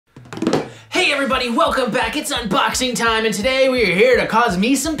Hey everybody, welcome back. It's unboxing time, and today we are here to cause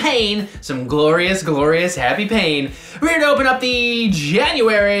me some pain, some glorious, glorious, happy pain. We're here to open up the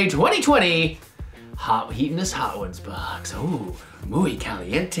January 2020 Heatonist Hot Ones box. Oh, muy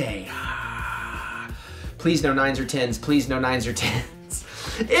caliente. Please no 9s or 10s, please no 9s or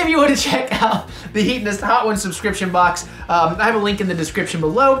 10s. If you want to check out the Heatonist Hot Ones subscription box, I have a link in the description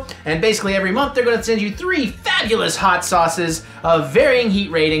below, and basically every month they're going to send you 3 fabulous hot sauces of varying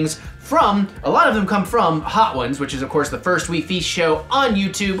heat ratings from, a lot of them come from Hot Ones, which is of course the First We Feast show on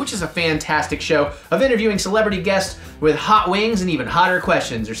YouTube, which is a fantastic show of interviewing celebrity guests with hot wings and even hotter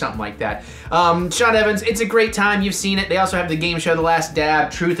questions or something like that. Sean Evans, it's a great time, you've seen it. They also have the game show The Last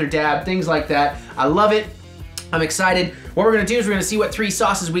Dab, Truth or Dab, things like that. I love it. I'm excited. What we're gonna do is we're gonna see what 3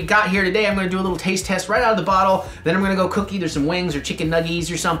 sauces we got here today. I'm gonna do a little taste test right out of the bottle. Then I'm gonna go cook either some wings or chicken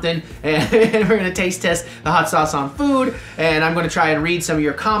nuggies or something. And we're gonna taste test the hot sauce on food. And I'm gonna try and read some of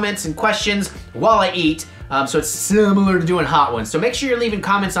your comments and questions while I eat. So it's similar to doing Hot Ones. So make sure you're leaving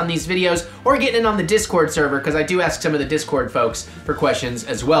comments on these videos or getting in on the Discord server, because I do ask some of the Discord folks for questions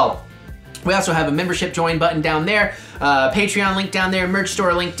as well. We also have a membership join button down there, Patreon link down there, merch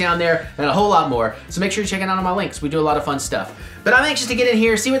store link down there, and a whole lot more. So make sure you're checking out all my links. We do a lot of fun stuff. But I'm anxious to get in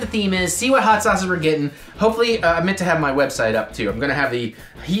here, see what the theme is, see what hot sauces we're getting. Hopefully, I meant to have my website up too. I'm gonna have the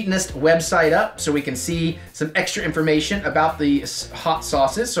Heatonist website up so we can see some extra information about the hot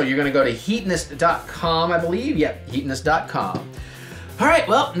sauces. So you're gonna go to heatonist.com, I believe. Yep, heatonist.com. All right,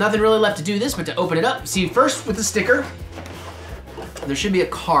 well, nothing really left to do this but to open it up. See, first with the sticker, there should be a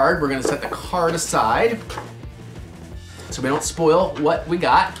card. We're gonna set the card aside so we don't spoil what we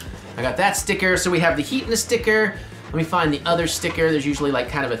got. I got that sticker, so we have the Heatonist sticker. Let me find the other sticker. There's usually like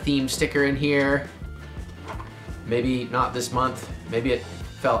kind of a theme sticker in here. Maybe not this month. Maybe it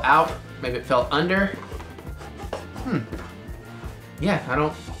fell out. Maybe it fell under. Yeah, I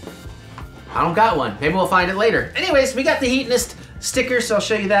don't got one. Maybe we'll find it later. Anyways, we got the Heatonist sticker, so I'll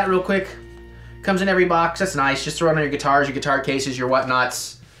show you that real quick. Comes in every box, that's nice. Just throw it on your guitars, your guitar cases, your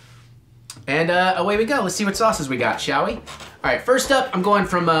whatnots. And away we go. Let's see what sauces we got, shall we? All right, first up, I'm going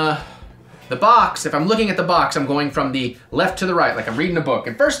from the box. If I'm looking at the box, I'm going from the left to the right, like I'm reading a book.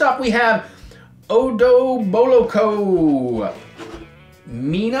 And first up, we have Odo Boloco.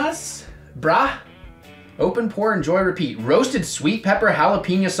 Minas Bra. Open, pour, enjoy, repeat. Roasted sweet pepper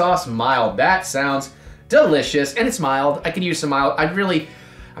jalapeno sauce, mild. That sounds delicious, and it's mild. I could use some mild.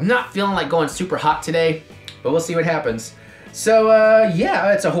 I'm not feeling like going super hot today, but we'll see what happens. So,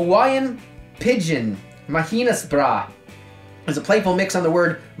 yeah, it's a Hawaiian pigeon, Minas Bra. It's a playful mix on the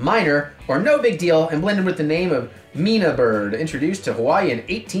word minor, or no big deal, and blended with the name of Mina bird, introduced to Hawaii in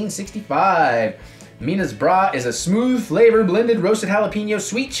 1865. Minas Bra is a smooth flavor blended roasted jalapeno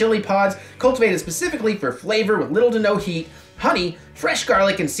sweet chili pods cultivated specifically for flavor with little to no heat, honey, fresh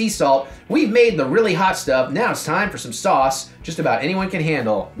garlic, and sea salt. We've made the really hot stuff. Now it's time for some sauce just about anyone can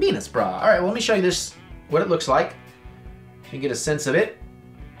handle. Minas Bra. All right, well, let me show you this, what it looks like. You get a sense of it.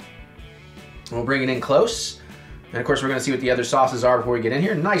 We'll bring it in close. And of course, we're gonna see what the other sauces are before we get in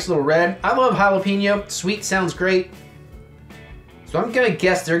here. Nice little red. I love jalapeno. Sweet sounds great. So I'm gonna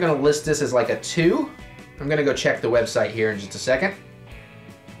guess they're gonna list this as like a 2. I'm gonna go check the website here in just a second.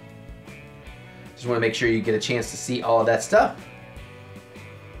 Just wanna make sure you get a chance to see all of that stuff.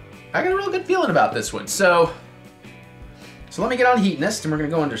 I got a real good feeling about this one. So let me get on Heatonist, and we're gonna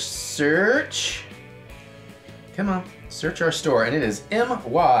go under search. Come on, search our store, and it is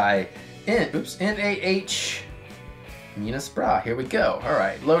N-A-H, Minas Bra. Here we go. All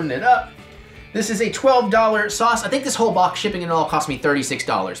right, loading it up. This is a $12 sauce. I think this whole box shipping and all cost me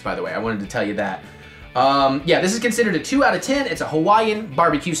 $36, by the way. I wanted to tell you that. Yeah, this is considered a 2 out of 10. It's a Hawaiian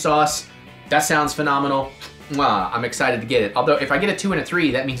barbecue sauce. That sounds phenomenal. Mwah, I'm excited to get it. Although if I get a 2 and a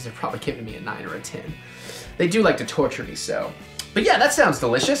 3, that means they're probably giving me a 9 or a 10. They do like to torture me so. But yeah, that sounds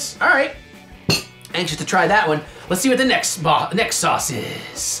delicious. All right, anxious to try that one. Let's see what the next sauce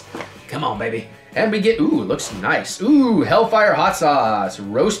is. Come on, baby. And we get, ooh, looks nice. Ooh, Hellfire Hot Sauce,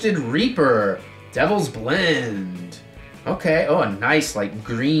 Roasted Reaper, Devil's Blend. Okay, oh, a nice like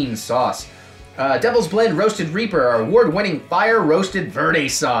green sauce. Devil's Blend Roasted Reaper, our award-winning fire roasted verde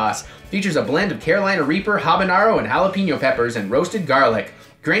sauce. Features a blend of Carolina Reaper, habanero, and jalapeno peppers and roasted garlic.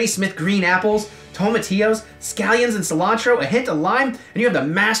 Granny Smith green apples, tomatillos, scallions, and cilantro, a hint of lime, and you have the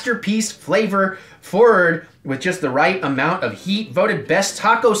masterpiece flavor forward with just the right amount of heat. Voted best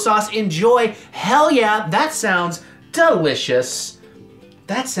taco sauce. Enjoy. Hell yeah, that sounds delicious.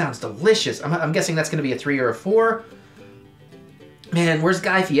 That sounds delicious. I'm guessing that's gonna be a 3 or a 4. Man, where's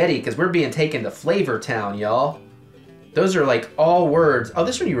Guy Fieri? Because we're being taken to Flavor Town, y'all. Those are like all words. Oh,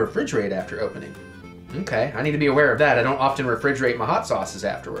 this one you refrigerate after opening. Okay, I need to be aware of that. I don't often refrigerate my hot sauces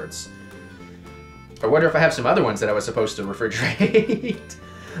afterwards. I wonder if I have some other ones that I was supposed to refrigerate.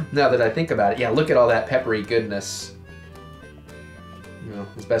 Now that I think about it. Yeah, look at all that peppery goodness. You know,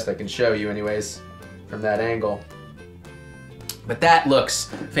 as best I can show you anyways from that angle. But that looks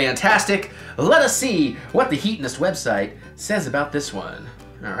fantastic. Let us see what the Heatonist website says about this one.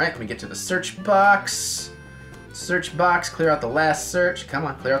 All right, let me get to the search box. Search box, clear out the last search. Come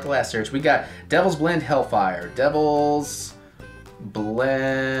on, clear out the last search. We got Devil's Blend Hellfire. Devil's Blend.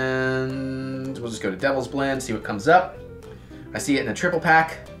 We'll just go to Devil's Blend, see what comes up. I see it in a triple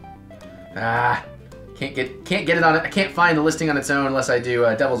pack. Can't get it on it. I can't find the listing on its own unless I do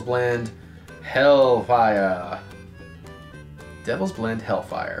Devil's Blend Hellfire. Devil's Blend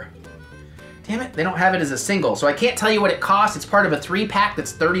Hellfire. Damn it, they don't have it as a single, so I can't tell you what it costs. It's part of a 3-pack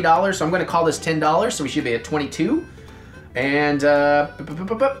that's $30, so I'm going to call this $10, so we should be at $22. And all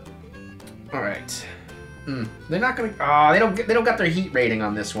right, they're not going to. Oh, they don't got their heat rating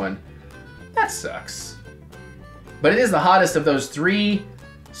on this one. That sucks. But it is the hottest of those 3,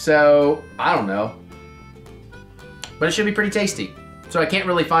 so I don't know. But it should be pretty tasty. So I can't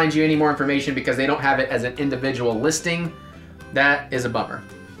really find you any more information because they don't have it as an individual listing. That is a bummer.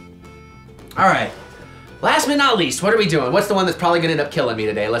 All right, last but not least, what are we doing? What's the one that's probably gonna end up killing me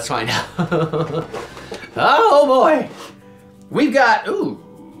today? Let's find out. Oh boy. We've got,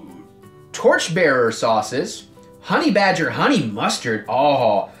 Torchbearer sauces, Honey Badger, Honey Mustard.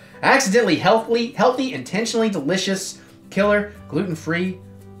 Oh, accidentally healthy, intentionally delicious, killer, gluten-free.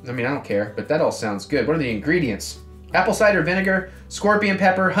 I mean, I don't care, but that all sounds good. What are the ingredients? Apple cider vinegar, scorpion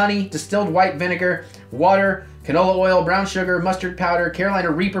pepper, honey, distilled white vinegar, water, canola oil, brown sugar, mustard powder,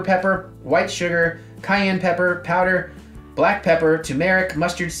 Carolina Reaper pepper, white sugar, cayenne pepper powder, black pepper, turmeric,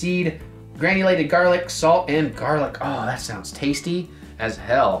 mustard seed, granulated garlic, salt, and garlic. Oh, that sounds tasty as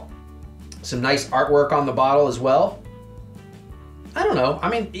hell. Some nice artwork on the bottle as well. I don't know. I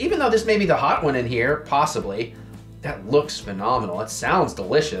mean, even though this may be the hot one in here, possibly, that looks phenomenal. It sounds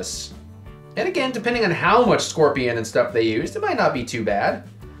delicious. And again, depending on how much scorpion and stuff they used, it might not be too bad.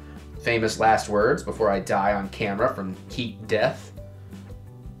 Famous last words before I die on camera from heat death.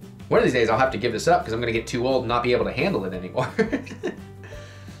 One of these days I'll have to give this up because I'm going to get too old and not be able to handle it anymore.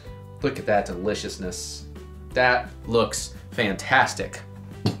 Look at that deliciousness. That looks fantastic.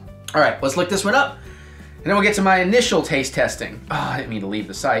 All right, let's look this one up. And then we'll get to my initial taste testing. Oh, I didn't mean to leave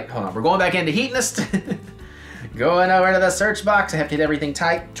the site. Hold on, we're going back into Heatonist. Going over to the search box. I have to hit everything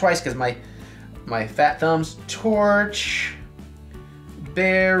tight twice because my fat thumbs. Torch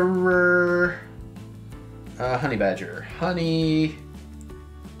Bearer, Honey Badger, Honey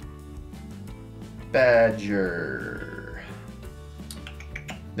Badger.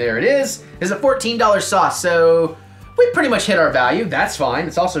 There it is. It's a $14 sauce, so we pretty much hit our value. That's fine.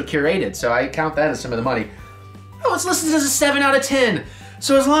 It's also curated, so I count that as some of the money. Oh, it's listed as a 7 out of 10.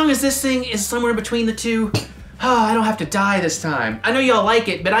 So as long as this thing is somewhere between the two, I don't have to die this time. I know y'all like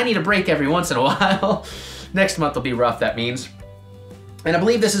it, but I need a break every once in a while. Next month will be rough, that means. And I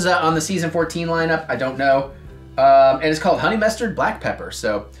believe this is on the season 14 lineup. I don't know. And it's called Honey Mustard Black Pepper.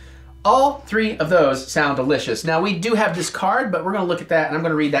 So all 3 of those sound delicious. Now we do have this card, but we're gonna look at that and I'm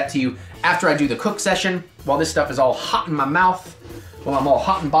gonna read that to you after I do the cook session while this stuff is all hot in my mouth, while I'm all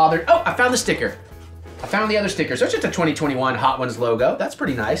hot and bothered. Oh, I found the sticker. I found the other sticker. So it's just a 2021 Hot Ones logo. That's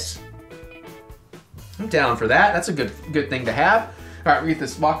pretty nice. I'm down for that. That's a good thing to have. All right, we get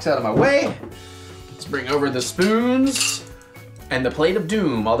this box out of my way. Let's bring over the spoons and the plate of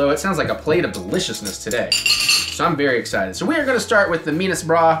doom, although it sounds like a plate of deliciousness today. So I'm very excited. So we are gonna start with the Minas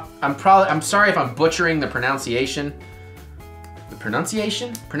Bra. I'm sorry if I'm butchering the pronunciation. The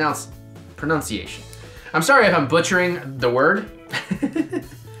pronunciation? Pronunciation. I'm sorry if I'm butchering the word.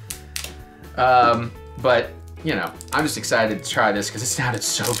 But, you know, I'm just excited to try this because it sounded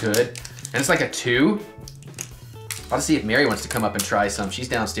so good. And it's like a 2. I'll see if Mary wants to come up and try some. She's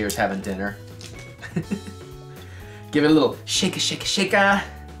downstairs having dinner. Give it a little shake-a, shake-a, shake-a.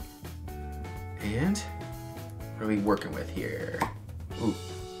 And what are we working with here? Ooh.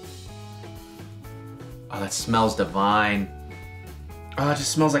 Oh, that smells divine. Oh, it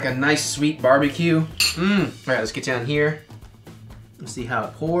just smells like a nice sweet barbecue. All right, let's get down here. Let's see how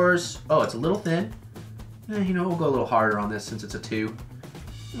it pours. Oh, it's a little thin. You know, we'll go a little harder on this since it's a 2.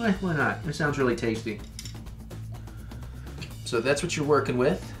 Why not? It sounds really tasty. So that's what you're working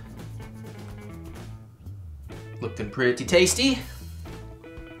with. Looking pretty tasty.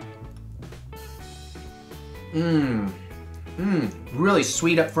 Really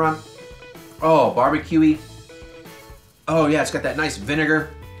sweet up front. Oh, barbecue-y. Oh yeah, it's got that nice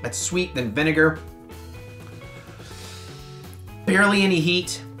vinegar. That's sweet, then vinegar. Barely any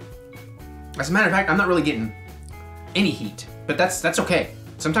heat. As a matter of fact, I'm not really getting any heat, but that's okay.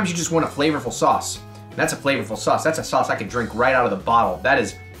 Sometimes you just want a flavorful sauce. That's a flavorful sauce. That's a sauce I can drink right out of the bottle. That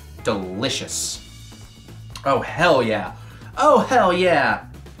is delicious. Oh, hell yeah. Oh, hell yeah.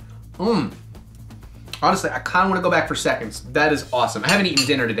 Mmm. Honestly, I kind of want to go back for seconds. That is awesome. I haven't eaten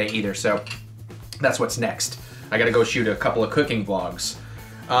dinner today either, so that's what's next. I got to go shoot a couple of cooking vlogs.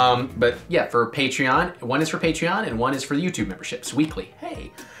 But yeah, for Patreon, one is for Patreon and one is for the YouTube memberships weekly.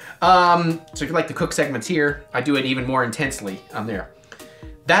 Hey. So if you like the cook segments here, I do it even more intensely on there.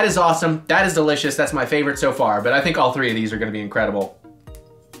 That is awesome. That is delicious. That's my favorite so far, but I think all three of these are going to be incredible.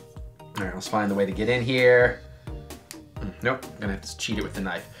 All right, let's find the way to get in here. Nope, I'm gonna have to cheat it with the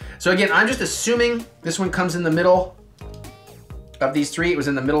knife. So again, I'm just assuming this one comes in the middle of these three. It was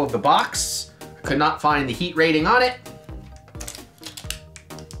in the middle of the box. I could not find the heat rating on it.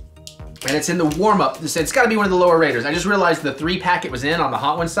 And it's in the warm-up. It's gotta be one of the lower raters. I just realized the 3-pack it was in on the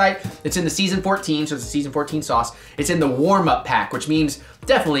Hot Ones site, it's in the season 14, so it's a season 14 sauce. It's in the warm-up pack, which means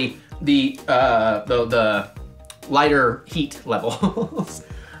definitely the lighter heat levels.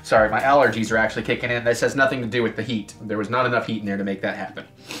 Sorry, my allergies are actually kicking in. This has nothing to do with the heat. There was not enough heat in there to make that happen.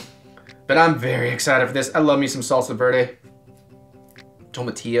 But I'm very excited for this. I love me some salsa verde.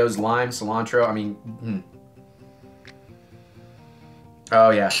 Tomatillos, lime, cilantro. I mean,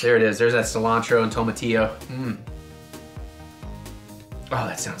 Oh yeah, there it is. There's that cilantro and tomatillo. Oh,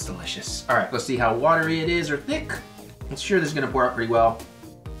 that sounds delicious. All right, let's see how watery it is or thick. I'm sure this is gonna pour out pretty well.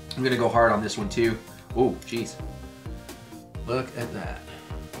 I'm gonna go hard on this one too. Oh, geez. Look at that.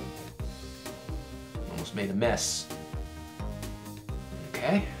 Almost made a mess.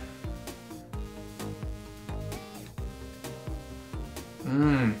 Okay.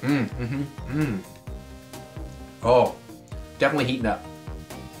 Oh, definitely heating up.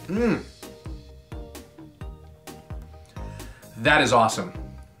 That is awesome.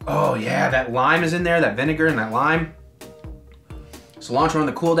 Oh yeah, that lime is in there, that vinegar and that lime. Cilantro on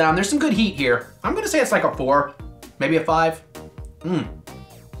the cool down. There's some good heat here. I'm gonna say it's like a 4, maybe a 5.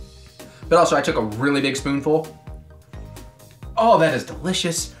 But also I took a really big spoonful. Oh, that is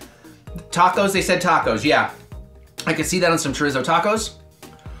delicious. Tacos, they said tacos, yeah. I could see that on some chorizo tacos.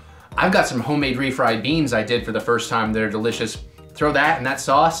 I've got some homemade refried beans I did for the first time. They're delicious. Throw that and that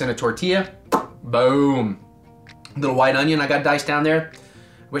sauce in a tortilla. Boom. Little white onion I got diced down there.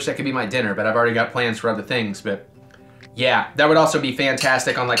 Wish that could be my dinner, but I've already got plans for other things. But yeah, that would also be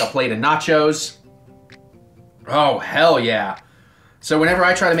fantastic on like a plate of nachos. Oh, hell yeah. So whenever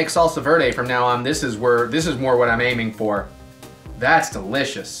I try to make salsa verde from now on, this is more what I'm aiming for. That's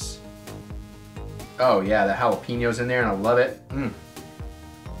delicious. Oh yeah, the jalapenos in there and I love it.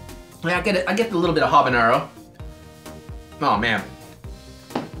 Yeah, I get a little bit of habanero. Oh man.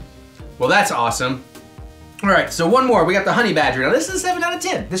 Well, that's awesome. All right, so one more. We got the honey badger. Now this is a 7 out of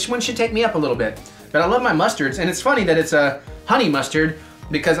 10. This one should take me up a little bit. But I love my mustards, and it's funny that it's a honey mustard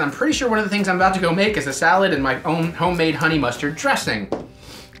because I'm pretty sure one of the things I'm about to go make is a salad and my own homemade honey mustard dressing.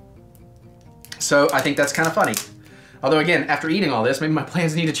 So I think that's kind of funny. Although again, after eating all this, maybe my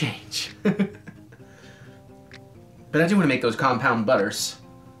plans need to change. But I do want to make those compound butters.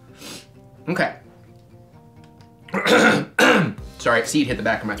 Okay. Sorry, seed hit the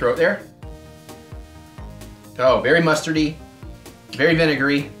back of my throat there. Oh, very mustardy, very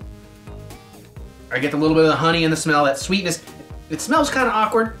vinegary. I get a little bit of the honey and the smell, that sweetness. It smells kind of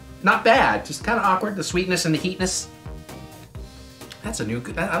awkward, not bad, just kind of awkward, the sweetness and the heatness. That's a new,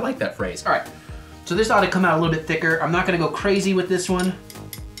 I like that phrase. All right, so this ought to come out a little bit thicker. I'm not gonna go crazy with this one.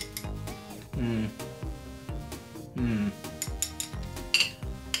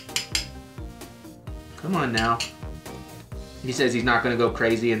 Come on now. He says he's not gonna go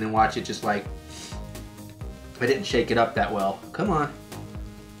crazy and then watch it just like, I didn't shake it up that well. Come on.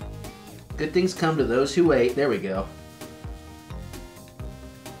 Good things come to those who wait. There we go.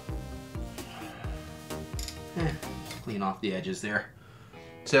 Just clean off the edges there.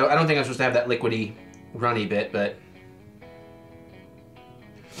 So I don't think I'm supposed to have that liquidy, runny bit, but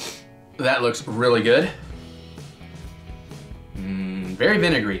that looks really good. Very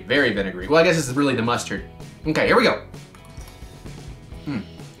vinegary, very vinegary. Well, I guess this is really the mustard. Okay, here we go.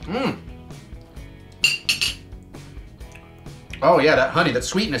 Oh yeah, that honey, that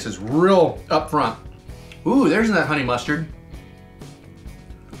sweetness is real up front. Ooh, there's that honey mustard.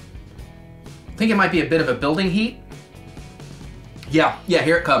 I think it might be a bit of a building heat. Yeah,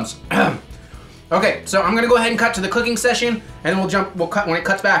 here it comes. Okay, so I'm gonna go ahead and cut to the cooking session, and then we'll cut when it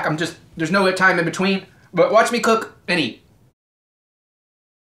cuts back. There's no time in between, but watch me cook and eat.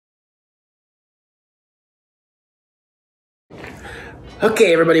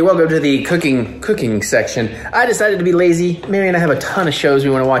 Okay, everybody, welcome to the cooking section. I decided to be lazy. Mary and I have a ton of shows we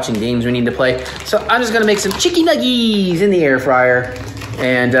want to watch and games we need to play. So I'm just gonna make some chicken nuggies in the air fryer.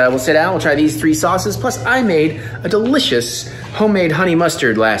 And we'll sit down, we'll try these 3 sauces. Plus, I made a delicious homemade honey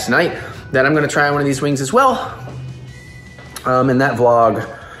mustard last night that I'm gonna try on one of these wings as well. And that vlog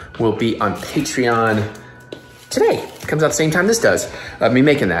will be on Patreon today. It comes out the same time this does, of me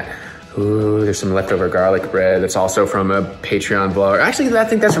making that. Ooh, there's some leftover garlic bread that's also from a Patreon vlog. Actually, I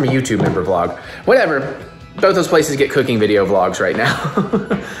think that's from a YouTube member vlog. Whatever, both those places get cooking video vlogs right now.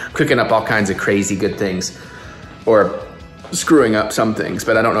 Cooking up all kinds of crazy good things. Or screwing up some things,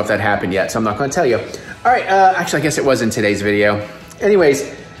 but I don't know if that happened yet, so I'm not gonna tell you. All right, actually, I guess it was in today's video. Anyways,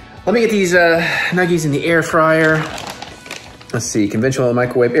 let me get these nuggies in the air fryer. Let's see, conventional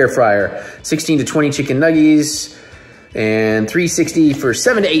microwave air fryer. 16 to 20 chicken nuggies, and 360 for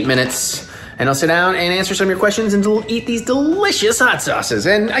 7 to 8 minutes. And I'll sit down and answer some of your questions and eat these delicious hot sauces.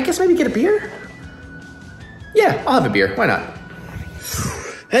 And I guess maybe get a beer? Yeah, I'll have a beer, why not?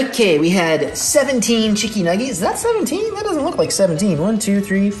 Okay, we had 17 chicken nuggies. Is that 17? That doesn't look like 17. 1, 2,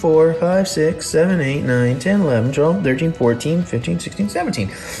 3, 4, 5, 6, 7, 8, 9, 10, 11, 12, 13, 14, 15, 16, 17.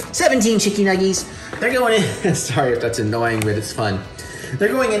 17 chicken nuggies. They're going in, sorry if that's annoying, but it's fun. They're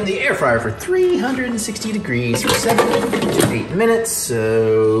going in the air fryer for 360 degrees for 7 to 8 minutes.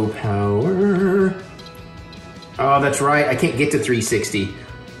 So, power. Oh, that's right, I can't get to 360.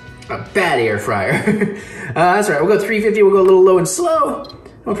 A bad air fryer. That's right, we'll go 350, we'll go a little low and slow.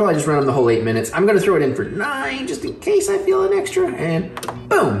 I'll probably just run them the whole 8 minutes. I'm gonna throw it in for 9, just in case I feel an extra, and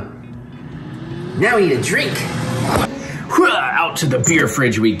boom. Now we need a drink. Out to the beer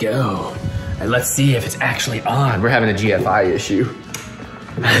fridge we go. And let's see if it's actually on. We're having a GFI issue.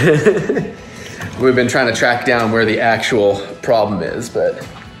 We've been trying to track down where the actual problem is, but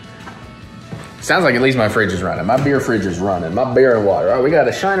sounds like at least my fridge is running. My beer fridge is running. My beer and water. All right, we got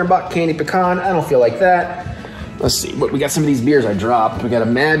a Shiner Bock Candy Pecan. I don't feel like that. Let's see, we got some of these beers I dropped. We got a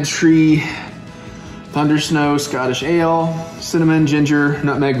Mad Tree, Thunder Snow, Scottish Ale, Cinnamon, Ginger,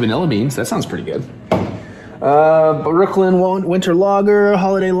 Nutmeg, Vanilla Beans. That sounds pretty good. Brooklyn Winter Lager,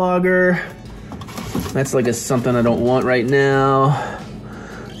 Holiday Lager. That's like something I don't want right now.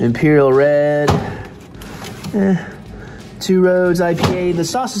 Imperial Red. Two Roads IPA. The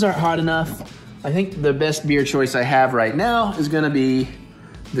sauces aren't hot enough. I think the best beer choice I have right now is gonna be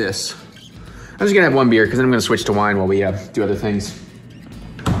this. I'm just gonna have one beer because then I'm gonna switch to wine while we do other things.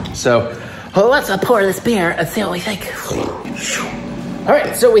 So, well, let's pour this beer and see what we think. All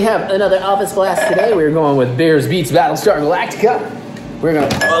right, so we have another office blast today. We're going with Bears Beats Battlestar Galactica. We're gonna,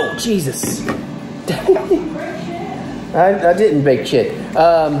 oh, Jesus. I didn't bake shit.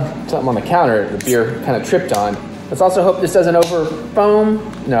 Something on the counter the beer kind of tripped on. Let's also hope this doesn't over foam.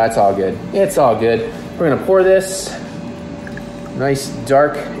 No, it's all good. It's all good. We're gonna pour this. Nice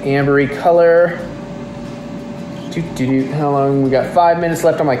dark ambery color. How long? We got 5 minutes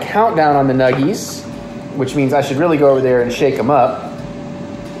left on my countdown on the nuggies, which means I should really go over there and shake them up.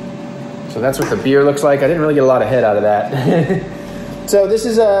 So that's what the beer looks like. I didn't really get a lot of head out of that. So this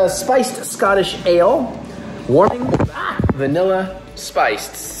is a spiced Scottish ale. Warming, vanilla,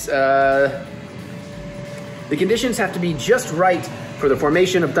 spiced. The conditions have to be just right for the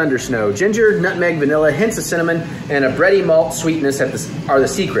formation of Thunder Snow. Ginger, nutmeg, vanilla, hints of cinnamon, and a bready malt sweetness are the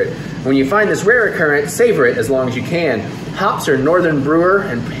secret. When you find this rare occurrence, savor it as long as you can. Hops are Northern Brewer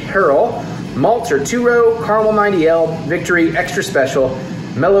and Pearl. Malts are Two Row, Caramel 90L, Victory, Extra Special,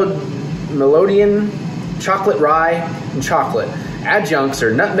 Melodian, Chocolate Rye, and Chocolate. Adjuncts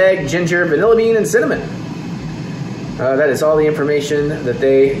are nutmeg, ginger, vanilla bean, and cinnamon. That is all the information that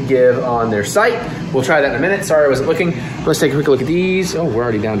they give on their site. We'll try that in a minute. Sorry I wasn't looking. Let's take a quick look at these. Oh, we're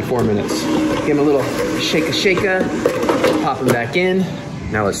already down to 4 minutes. Give them a little shake-a. Pop them back in.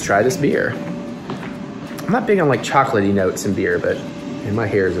 Now let's try this beer. I'm not big on like chocolatey notes in beer, but man, my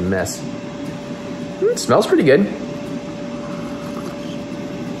hair is a mess. It smells pretty good.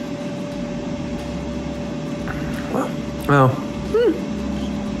 Well,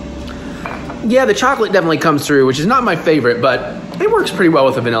 yeah, the chocolate definitely comes through, which is not my favorite, but it works pretty well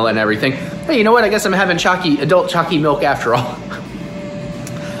with the vanilla and everything. Hey, you know what? I guess I'm having adult chalky milk after all.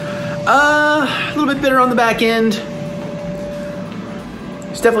 A little bit bitter on the back end.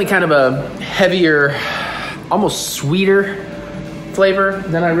 It's definitely kind of a heavier, almost sweeter flavor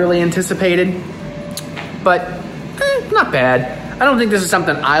than I really anticipated, but not bad. I don't think this is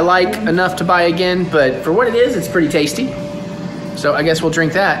something I like enough to buy again, but for what it is, it's pretty tasty. So I guess we'll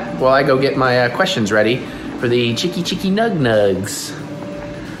drink that while I go get my questions ready for the Chicky Nug Nugs.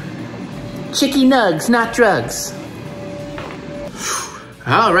 Chicky Nugs, not drugs.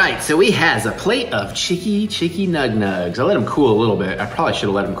 All right, so we has a plate of Chicky Nug Nugs. I let them cool a little bit. I probably should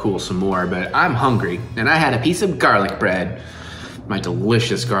have let them cool some more, but I'm hungry. And I had a piece of garlic bread. My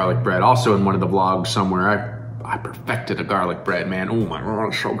delicious garlic bread, also in one of the vlogs somewhere. I perfected a garlic bread, man. Oh my God,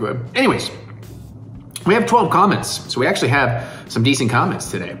 it's so good. Anyways, we have 12 comments. So we actually have some decent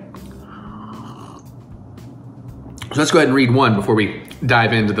comments today. So let's go ahead and read one before we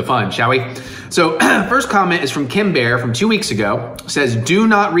dive into the fun, shall we? So first comment is from Kim Bear from 2 weeks ago. Says, do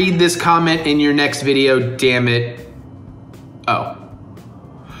not read this comment in your next video, damn it. Oh.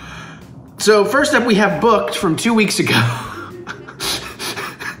 So first up we have Booked from 2 weeks ago.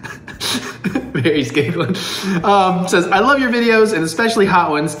 Mary's giggling. Says, I love your videos and especially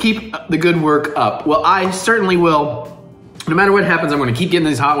hot ones. Keep the good work up. Well, I certainly will. No matter what happens, I'm gonna keep getting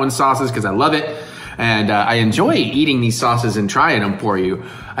these hot ones sauces because I love it. And I enjoy eating these sauces and trying them for you.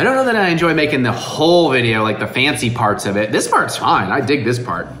 I don't know that I enjoy making the whole video, like the fancy parts of it. This part's fine, I dig this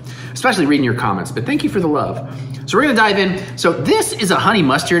part, especially reading your comments, but thank you for the love. So we're gonna dive in. So this is a honey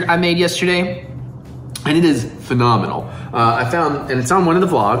mustard I made yesterday, and it is phenomenal. I found, and it's on one of the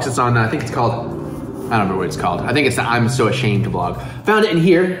vlogs, it's on, I think it's called, I don't remember what it's called. I think it's the I'm So Ashamed to vlog. Found it in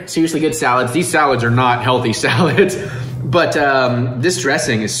here, seriously good salads. These salads are not healthy salads. But this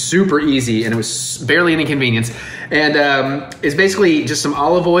dressing is super easy and it was barely an inconvenience. And it's basically just some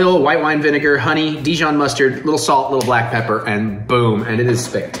olive oil, white wine vinegar, honey, Dijon mustard, little salt, little black pepper, and boom. And it is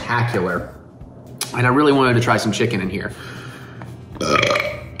spectacular. And I really wanted to try some chicken in here.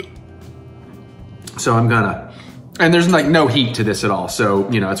 So I'm gonna, and there's like no heat to this at all. So,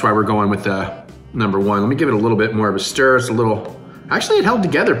 you know, that's why we're going with number one. Let me give it a little bit more of a stir. It's a little, actually it held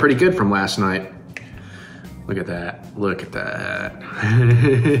together pretty good from last night. Look at that, look at that.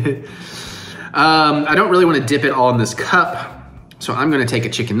 I don't really want to dip it all in this cup, so I'm gonna take a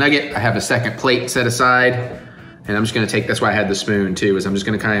chicken nugget. I have a second plate set aside, and I'm just gonna take, that's why I had the spoon too, is I'm just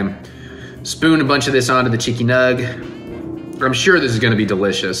gonna kind of spoon a bunch of this onto the chicken nug. I'm sure this is gonna be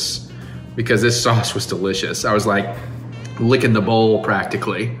delicious, because this sauce was delicious. I was like licking the bowl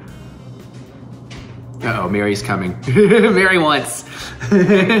practically. Uh-oh, Mary's coming. Mary wants.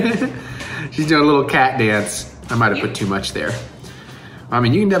 She's doing a little cat dance. I might have put too much there. I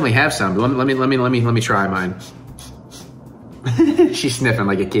mean, you can definitely have some, but let me try mine. She's sniffing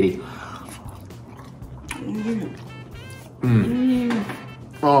like a kitty. Mm.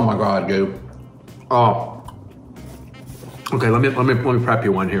 Oh my God, dude. Oh. Okay, let me prep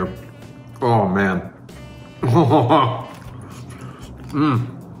you one here. Oh man.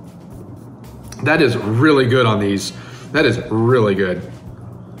 That is really good on these. That is really good.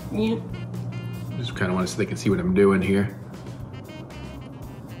 Yeah. Just kind of want to so they can see what I'm doing here.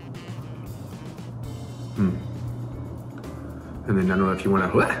 And then I don't know if you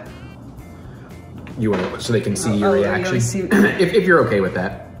want to, what? You want to, so they can see your reaction. If you're okay with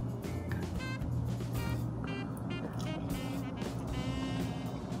that.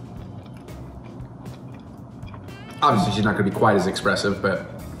 Obviously, she's not going to be quite as expressive, but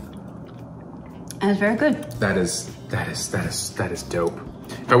that's very good. That is dope.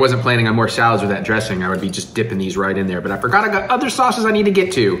 If I wasn't planning on more salads with that dressing, I would be just dipping these right in there. But I forgot I got other sauces I need to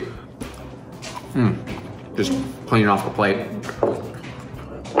get to. Just cleaning off the plate.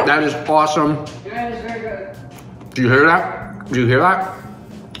 That is awesome. That is very good. Do you hear that? Do you hear that?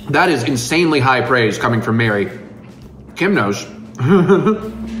 That is insanely high praise coming from Mary. Kim knows.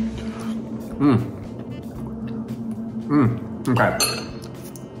 Okay.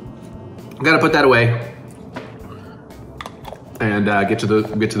 Gotta put that away and get to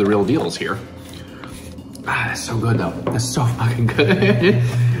the real deals here. Ah, that's so good though. That's so fucking good.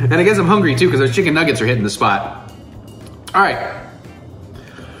 And I guess I'm hungry too because those chicken nuggets are hitting the spot. All right.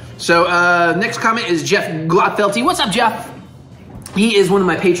 So next comment is Jeff Glotfelty. What's up, Jeff? He is one of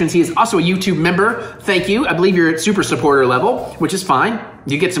my patrons. He is also a YouTube member. Thank you. I believe you're at super supporter level, which is fine.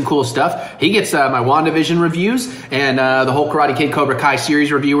 You get some cool stuff. He gets my WandaVision reviews and the whole Karate Kid Cobra Kai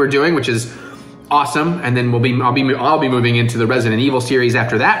series review we're doing, which is awesome. And then I'll be moving into the Resident Evil series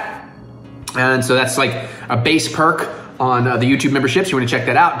after that. And so that's like a base perk on the YouTube memberships. You want to check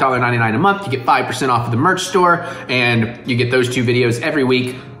that out, $1.99 a month. You get 5% off of the merch store, and you get those 2 videos every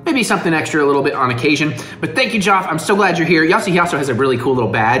week. Maybe something extra a little bit on occasion. But thank you, Joff. I'm so glad you're here. He also has a really cool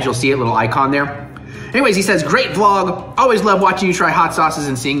little badge. You'll see it, little icon there. Anyways, he says, great vlog. Always love watching you try hot sauces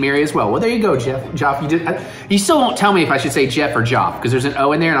and seeing Mary as well. Well, there you go, Jeff. Joff, he still won't tell me if I should say Jeff or Joff, because there's an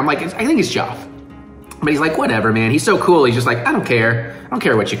O in there, and I'm like, I think it's Joff. But he's like, whatever, man. He's so cool. He's just like, I don't care. I don't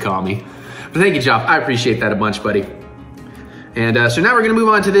care what you call me. But thank you, Joff. I appreciate that a bunch, buddy. And so now we're gonna move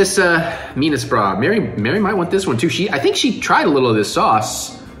on to this Mina Spra. Mary might want this one too. I think she tried a little of this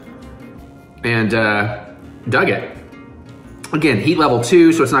sauce and dug it. Again, heat level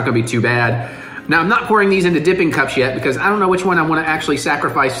 2, so it's not gonna be too bad. Now I'm not pouring these into dipping cups yet because I don't know which one I wanna actually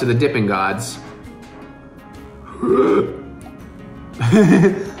sacrifice to the dipping gods.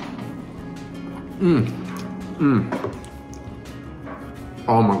 Oh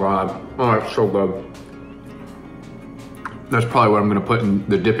my God. Oh, it's so good. That's probably what I'm gonna put in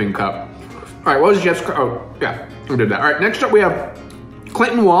the dipping cup. All right, what was Jeff's, oh yeah, we did that. All right, next up we have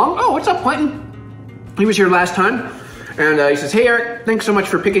Clinton Wong. Oh, what's up, Clinton? He was here last time, and he says, hey Eric, thanks so much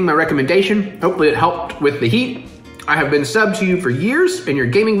for picking my recommendation. Hopefully it helped with the heat. I have been subbed to you for years, and your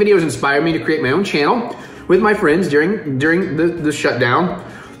gaming videos inspired me to create my own channel with my friends during the shutdown.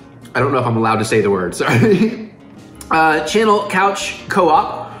 I don't know if I'm allowed to say the word, sorry. Channel Couch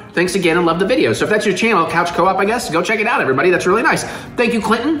Co-op. Thanks again and love the video. So if that's your channel, Couch Co-op, I guess, go check it out, everybody. That's really nice. Thank you,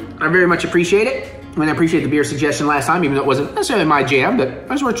 Clinton. I very much appreciate it. And I appreciate the beer suggestion last time, even though it wasn't necessarily my jam, but it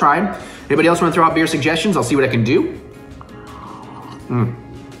was worth trying. Anybody else want to throw out beer suggestions? I'll see what I can do.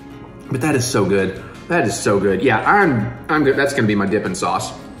 But that is so good. That is so good. Yeah, I'm good. That's gonna be my dipping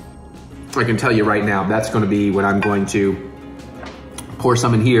sauce. I can tell you right now, that's gonna be what I'm going to pour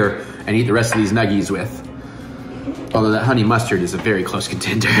some in here and eat the rest of these nuggies with. Although that honey mustard is a very close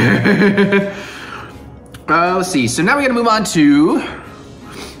contender. Let's see, so now we gotta move on to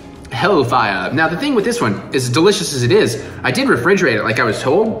Hellfire. Now the thing with this one, as delicious as it is, I did refrigerate it like I was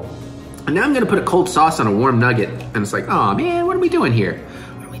told, and now I'm gonna put a cold sauce on a warm nugget, and it's like, oh man, what are we doing here?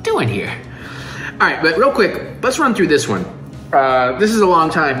 What are we doing here? All right, but real quick, let's run through this one. This is a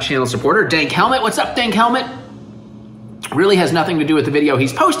long-time channel supporter, Dank Helmet. What's up, Dank Helmet? Really has nothing to do with the video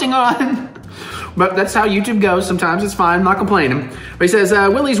he's posting on. But that's how YouTube goes. Sometimes it's fine, I'm not complaining. But he says,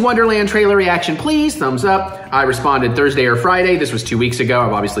 Willy's Wonderland trailer reaction, please, thumbs up. I responded Thursday or Friday. This was 2 weeks ago,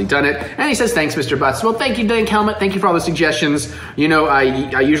 I've obviously done it. And he says, thanks, Mr. Butts. Well, thank you, Dank Helmet. Thank you for all the suggestions. You know,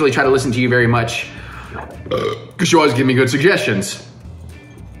 I usually try to listen to you very much because you always give me good suggestions.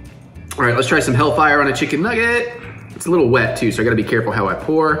 All right, let's try some Hellfire on a chicken nugget. It's a little wet too, so I gotta be careful how I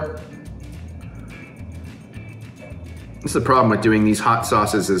pour. This is the problem with doing these hot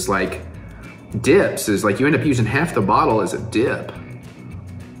sauces is like, dips is like you end up using half the bottle as a dip.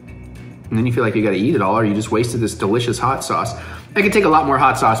 And then you feel like you gotta eat it all or you just wasted this delicious hot sauce. I could take a lot more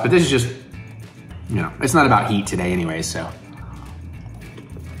hot sauce, but this is just, you know, it's not about heat today anyway, so.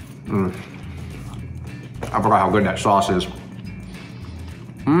 I forgot how good that sauce is.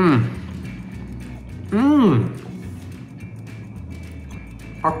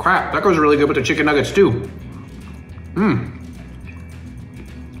 Oh crap, that goes really good with the chicken nuggets too.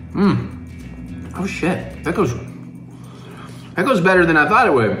 Oh shit, that goes better than I thought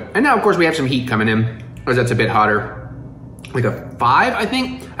it would. And now of course we have some heat coming in, because that's a bit hotter. Like a 5, I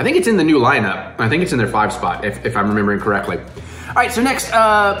think. I think it's in the new lineup. I think it's in their 5 spot, if I'm remembering correctly. All right, so next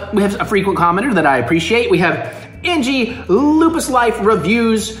we have a frequent commenter that I appreciate. We have Angie Lupus Life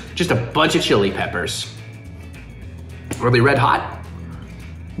Reviews, just a bunch of chili peppers. Are they red hot?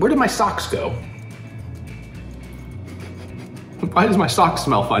 Where did my socks go? Why does my socks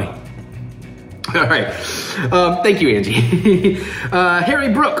smell funny? All right, thank you, Angie.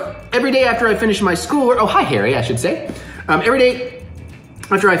 Harry Brook, every day after I finish my schoolwork, oh, hi, Harry, I should say. Every day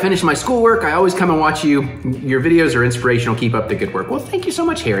after I finish my schoolwork, I always come and watch you. Your videos are inspirational, keep up the good work. Well, thank you so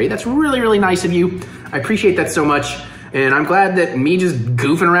much, Harry. That's really, really nice of you. I appreciate that so much. And I'm glad that me just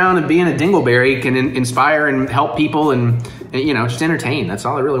goofing around and being a dingleberry can inspire and help people and, you know, just entertain. That's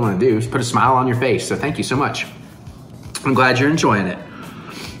all I really want to do, is put a smile on your face. So thank you so much. I'm glad you're enjoying it.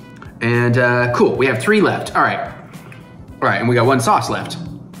 And cool, we have 3 left. All right, and we got 1 sauce left.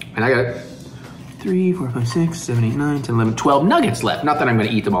 And I got 3, 4, 5, 6, 7, 8, 9, 10, 11, 12 nuggets left. Not that I'm gonna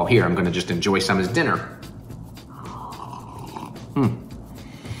eat them all here. I'm gonna just enjoy some as dinner.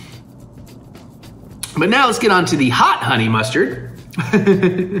 But now let's get on to the hot honey mustard.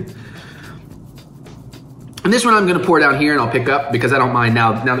 And this one I'm gonna pour down here and I'll pick up because I don't mind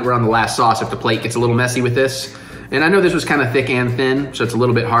now that we're on the last sauce if the plate gets a little messy with this. And I know this was kind of thick and thin, so it's a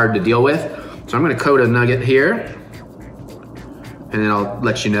little bit hard to deal with. So I'm gonna coat a nugget here. And then I'll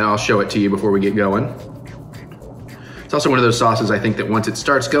let you know, I'll show it to you before we get going. It's also one of those sauces I think that once it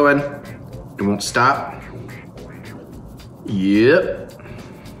starts going, it won't stop. Yep.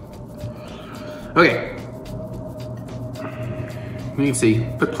 Okay. You can see,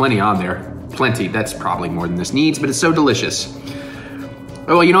 put plenty on there. Plenty, that's probably more than this needs, but it's so delicious.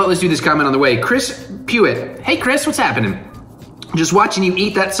 Oh, well, you know what, let's do this comment on the way. Chris Pewitt, hey Chris, what's happening? Just watching you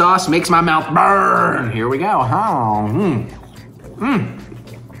eat that sauce makes my mouth burn. Here we go,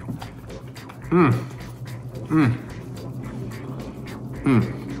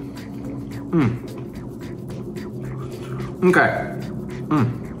 Okay.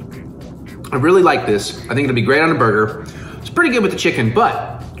 I really like this. I think it'll be great on a burger. It's pretty good with the chicken,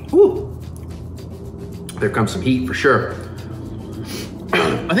 but, ooh, there comes some heat for sure.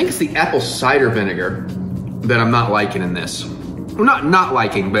 I think it's the apple cider vinegar that I'm not liking in this. Well, not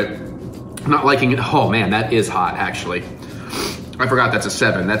liking, but I'm not liking it. Oh man, that is hot actually. I forgot that's a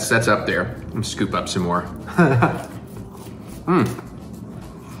 7. That's up there. Let me scoop up some more.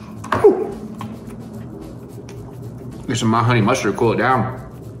 Get some my honey mustard, cool it down.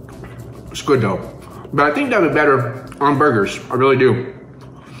 It's good though. But I think that would be better on burgers. I really do.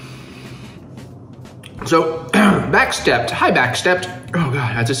 So, Backstepped. Hi, Backstepped. Oh God,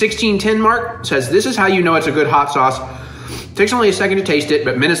 that's a 1610 mark. Says, this is how you know it's a good hot sauce. Takes only a second to taste it,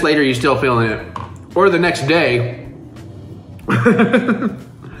 but minutes later you're still feeling it. Or the next day.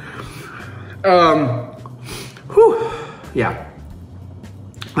 Whew. Yeah.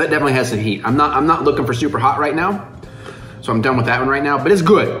 That definitely has some heat. I'm not looking for super hot right now. So I'm done with that one right now, but it's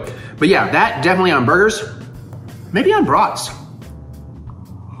good. But yeah, that definitely on burgers. Maybe on brats.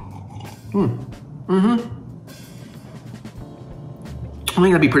 I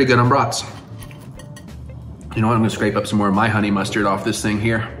think that'd be pretty good on brats. You know what, I'm gonna scrape up some more of my honey mustard off this thing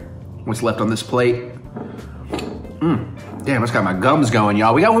here. What's left on this plate. Damn, it's got my gums going,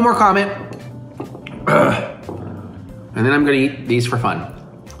 y'all. We got one more comment. And then I'm gonna eat these for fun.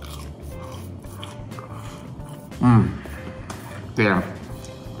 Damn.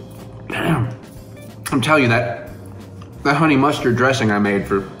 I'm telling you that honey mustard dressing I made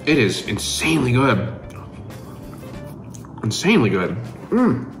it is insanely good. Insanely good.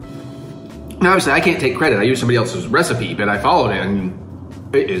 Now obviously I can't take credit. I used somebody else's recipe, but I followed it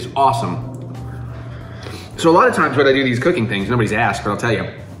and it is awesome. So a lot of times when I do these cooking things, nobody's asked, but I'll tell you.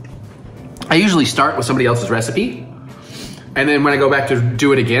 I usually start with somebody else's recipe, and then when I go back to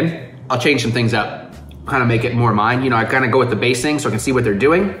do it again, I'll change some things up, kind of make it more mine. You know, I kind of go with the base thing so I can see what they're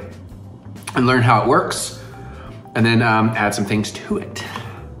doing and learn how it works, and then add some things to it.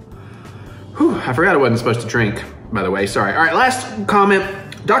 Whew, I forgot I wasn't supposed to drink, by the way, sorry. All right, last comment,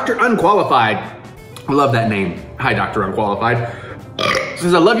 Dr. Unqualified. I love that name. Hi, Dr. Unqualified.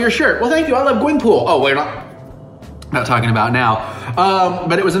 Says, I love your shirt. Well, thank you, I love Gwenpool. Oh, we're not talking about now.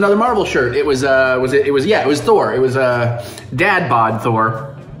 But it was another Marvel shirt. It was Thor. It was Dad Bod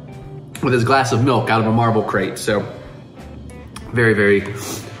Thor with his glass of milk out of a Marvel crate. So very, very,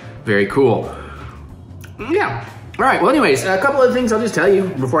 very cool. Yeah. All right, well anyways, a couple of things I'll just tell you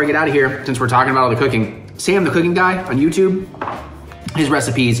before I get out of here, since we're talking about all the cooking. Sam the Cooking Guy on YouTube, his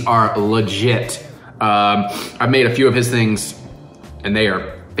recipes are legit. I've made a few of his things and they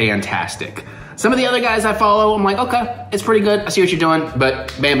are fantastic. Some of the other guys I follow, I'm like, okay, it's pretty good. I see what you're doing,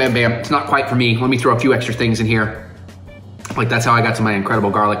 but bam, bam, bam, it's not quite for me. Let me throw a few extra things in here. Like that's how I got to my incredible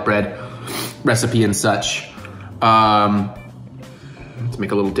garlic bread recipe and such. Let's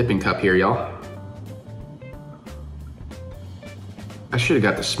make a little dipping cup here, y'all. I should have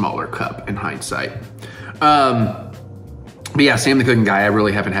got the smaller cup in hindsight. But yeah, Sam the Cooking Guy, I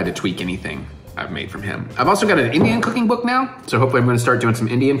really haven't had to tweak anything I've made from him. I've also got an Indian cooking book now, so hopefully I'm gonna start doing some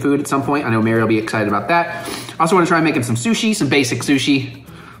Indian food at some point. I know Mary will be excited about that. I also wanna try making some sushi, some basic sushi.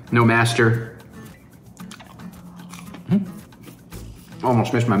 No master.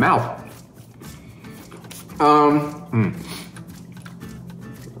 Almost missed my mouth.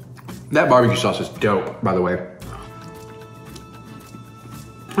 That barbecue sauce is dope, by the way.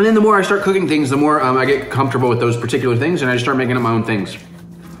 And then the more I start cooking things, the more I get comfortable with those particular things, and I just start making up my own things.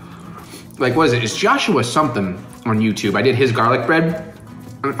 Like, what is it? It's Joshua something on YouTube. I did his garlic bread,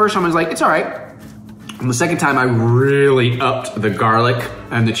 and the first time I was like, it's all right. And the second time I really upped the garlic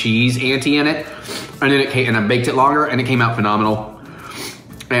and the cheese ante in it, and then it came, and I baked it longer, and it came out phenomenal.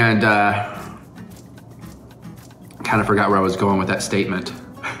 And kind of forgot where I was going with that statement.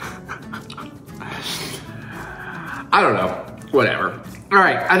 I don't know, whatever. All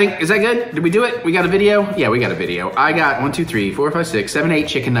right, I think, is that good? Did we do it? We got a video? Yeah, we got a video. I got 1, 2, 3, 4, 5, 6, 7, 8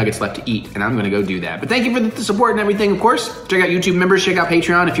 chicken nuggets left to eat, and I'm gonna go do that. But thank you for the support and everything, of course. Check out YouTube members, check out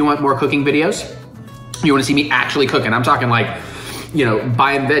Patreon if you want more cooking videos. You wanna see me actually cooking. I'm talking like, you know,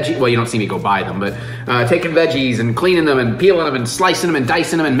 buying veggies. Well, you don't see me go buy them, but taking veggies and cleaning them and peeling them and slicing them and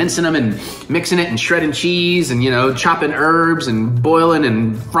dicing them and mincing them and mixing it and shredding cheese and, you know, chopping herbs and boiling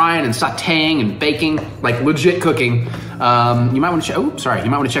and frying and sauteing and baking, like legit cooking. You might want to you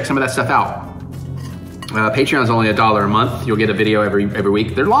might want to check some of that stuff out. Patreon's only $1 a month. You'll get a video every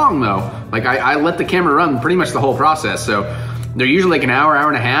week. They're long though. Like I let the camera run pretty much the whole process. So they're usually like an hour, hour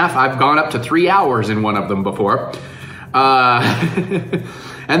and a half. I've gone up to 3 hours in one of them before.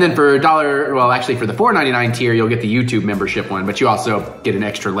 And then for $1, well, actually for the $4.99 tier, you'll get the YouTube membership one, but you also get an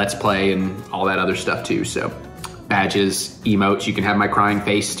extra Let's Play and all that other stuff too. So badges, emotes, you can have my crying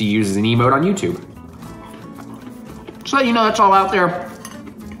face to use as an emote on YouTube. So you know, that's all out there.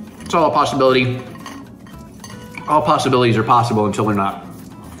 It's all a possibility. All possibilities are possible until they're not.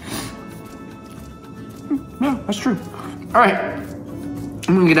 Yeah, that's true. All right, I'm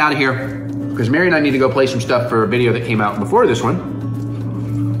gonna get out of here. because Mary and I need to go play some stuff for a video that came out before this one.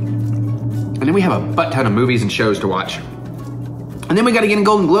 And then we have a butt ton of movies and shows to watch. And then we got to get in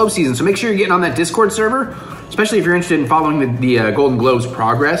Golden Globe season, so make sure you're getting on that Discord server, especially if you're interested in following the Golden Globes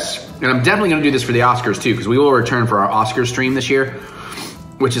progress. And I'm definitely going to do this for the Oscars too, because we will return for our Oscars stream this year,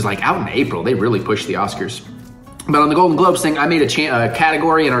 which is like out in April. They really push the Oscars. But on the Golden Globes thing, I made a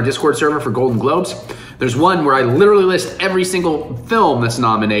category in our Discord server for Golden Globes. There's one where I literally list every single film that's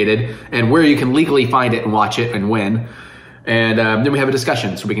nominated and where you can legally find it and watch it and when. And then we have a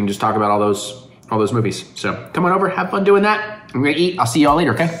discussion, so we can just talk about all those movies. So come on over, have fun doing that. I'm gonna eat. I'll see y'all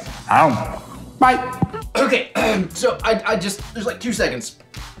later, okay? Bye. Okay, so I just, there's like 2 seconds.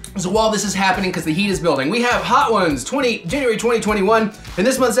 So while this is happening, because the heat is building, we have Hot Ones, January 2021. In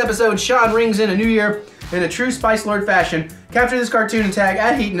this month's episode, Sean rings in a new year in a true Spice Lord fashion. Capture this cartoon and tag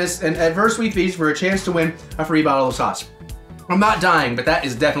 @Heatonist and @VerseWeFeast for a chance to win a free bottle of sauce. I'm not dying, but that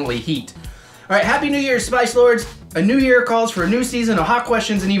is definitely heat. All right, Happy New Year, Spice Lords. A new year calls for a new season of hot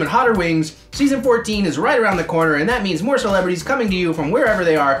questions and even hotter wings. Season 14 is right around the corner, and that means more celebrities coming to you from wherever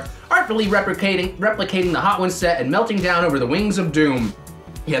they are, artfully replicating the Hot Ones set and melting down over the wings of doom.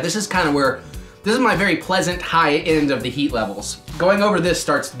 Yeah, this is kind of where, this is my very pleasant high end of the heat levels. Going over this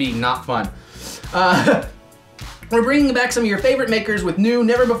starts to be not fun. We're bringing back some of your favorite makers with new,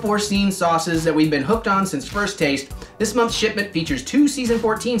 never-before-seen sauces that we've been hooked on since first taste. This month's shipment features 2 Season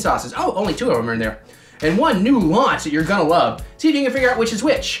 14 sauces. Oh, only 2 of them are in there. And 1 new launch that you're gonna love. See if you can figure out which is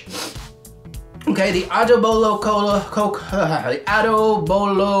which. Okay, the Adobolo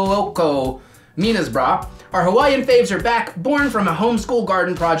Minas Bra. Our Hawaiian faves are back, born from a homeschool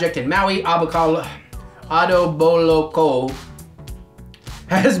garden project in Maui. Adoboloko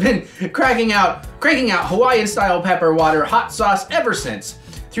has been cranking out Hawaiian-style pepper water hot sauce ever since.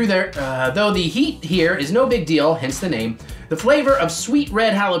 Though the heat here is no big deal, hence the name, the flavor of sweet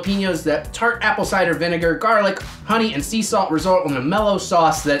red jalapenos, that tart apple cider vinegar, garlic, honey, and sea salt result in a mellow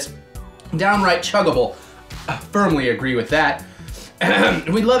sauce that's downright chuggable. I firmly agree with that.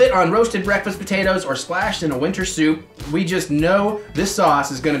 We love it on roasted breakfast potatoes or splashed in a winter soup. We just know this sauce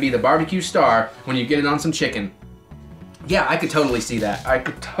is gonna be the barbecue star when you get it on some chicken. Yeah, I could totally see that. I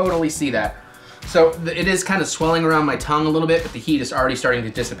could totally see that. So it is kind of swelling around my tongue a little bit, but the heat is already starting to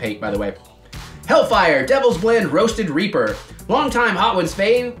dissipate, by the way. Hellfire Devil's Blend Roasted Reaper. Longtime Hot Ones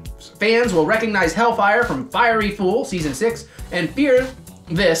fans will recognize Hellfire from Fiery Fool, Season 6, and Fear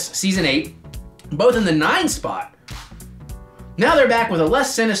This, Season 8, both in the 9 spot. Now they're back with a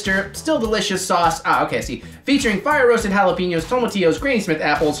less sinister, still delicious sauce, featuring fire-roasted jalapenos, tomatillos, Granny Smith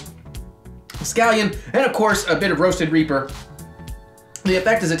apples, scallion, and of course, a bit of roasted Reaper. The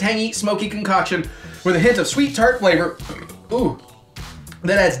effect is a tangy, smoky concoction with a hint of sweet tart flavor. Ooh.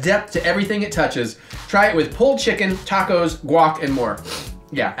 That adds depth to everything it touches. Try it with pulled chicken, tacos, guac, and more.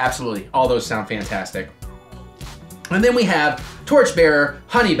 Yeah, absolutely. All those sound fantastic. And then we have Torchbearer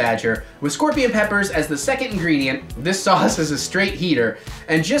Honey Badger with scorpion peppers as the second ingredient. This sauce is a straight heater.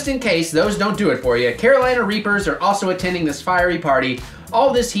 And just in case those don't do it for you, Carolina Reapers are also attending this fiery party.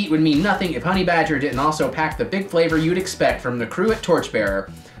 All this heat would mean nothing if Honey Badger didn't also pack the big flavor you'd expect from the crew at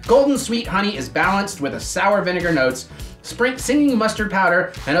Torchbearer. Golden sweet honey is balanced with a sour vinegar notes, singing mustard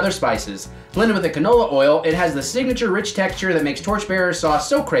powder, and other spices. Blended with the canola oil, it has the signature rich texture that makes Torchbearer sauce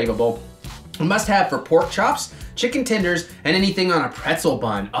so craveable. A must-have for pork chops, chicken tenders, and anything on a pretzel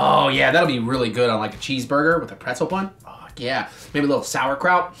bun. Oh yeah, that'll be really good on like a cheeseburger with a pretzel bun. Oh yeah, maybe a little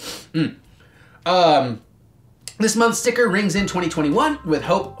sauerkraut. This month's sticker rings in 2021 with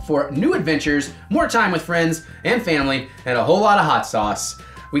hope for new adventures, more time with friends and family, and a whole lot of hot sauce.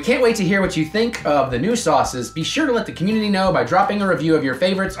 We can't wait to hear what you think of the new sauces. Be sure to let the community know by dropping a review of your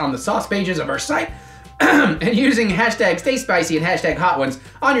favorites on the sauce pages of our site and using hashtag StaySpicy and hashtag HotOnes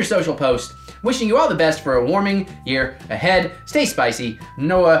on your social post. Wishing you all the best for a warming year ahead. Stay spicy,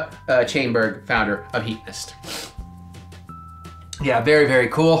 Noah Chainberg, founder of Heatonist. Yeah, very, very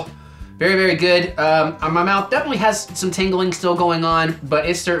cool. Very, very good. My mouth definitely has some tingling still going on, but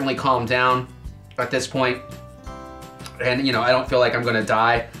it's certainly calmed down at this point. And you know, I don't feel like I'm gonna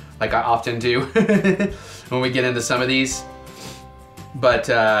die like I often do when we get into some of these. But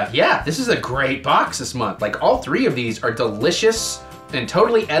yeah, this is a great box this month. Like all 3 of these are delicious and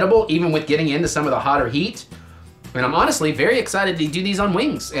totally edible, even with getting into some of the hotter heat. And I'm honestly very excited to do these on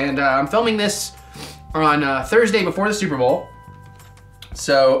wings. And I'm filming this on Thursday before the Super Bowl.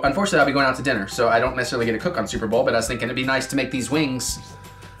 So unfortunately I'll be going out to dinner, so I don't necessarily get to cook on Super Bowl, but I was thinking it'd be nice to make these wings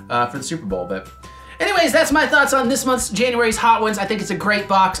for the Super Bowl. But Anyways, that's my thoughts on this month's January's Hot Ones. I think it's a great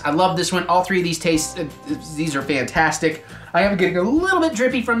box. I love this one. All three of these tastes, these are fantastic. I am getting a little bit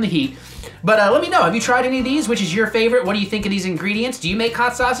drippy from the heat. But let me know, have you tried any of these? Which is your favorite? What do you think of these ingredients? Do you make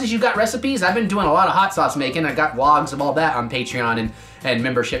hot sauces? You've got recipes? I've been doing a lot of hot sauce making. I got vlogs of all that on Patreon and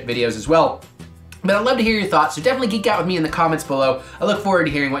membership videos as well. But I'd love to hear your thoughts, so definitely geek out with me in the comments below. I look forward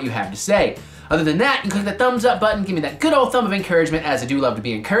to hearing what you have to say. Other than that, you can click the thumbs up button, give me that good old thumb of encouragement, as I do love to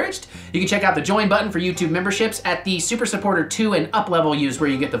be encouraged. You can check out the join button for YouTube memberships at the Super Supporter 2 and up level use where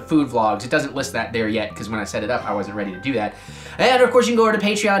you get the food vlogs. It doesn't list that there yet because when I set it up, I wasn't ready to do that. And of course, you can go over to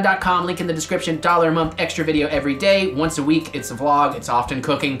patreon.com, link in the description, $1 a month, extra video every day. Once a week, it's a vlog, it's often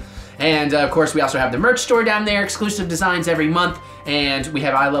cooking. And of course, we also have the merch store down there, exclusive designs every month, and we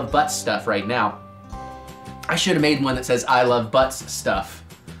have I Love Butts stuff right now. I should have made one that says I Love Butts stuff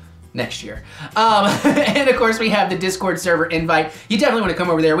next year. And of course we have the Discord server invite. You definitely want to come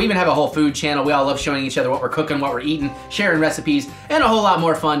over there. We even have a whole food channel. We all love showing each other what we're cooking, what we're eating, sharing recipes, and a whole lot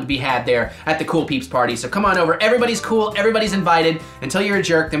more fun to be had there at the Cool Peeps party. So come on over. Everybody's cool. Everybody's invited. Until you're a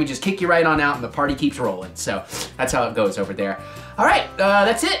jerk, then we just kick you right on out and the party keeps rolling. So that's how it goes over there. All right,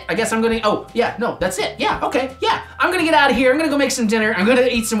 that's it. I guess I'm gonna, oh yeah, no, that's it. Yeah, okay, yeah. I'm gonna get out of here. I'm gonna go make some dinner. I'm gonna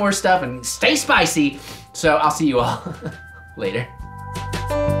eat some more stuff and stay spicy. So I'll see you all later.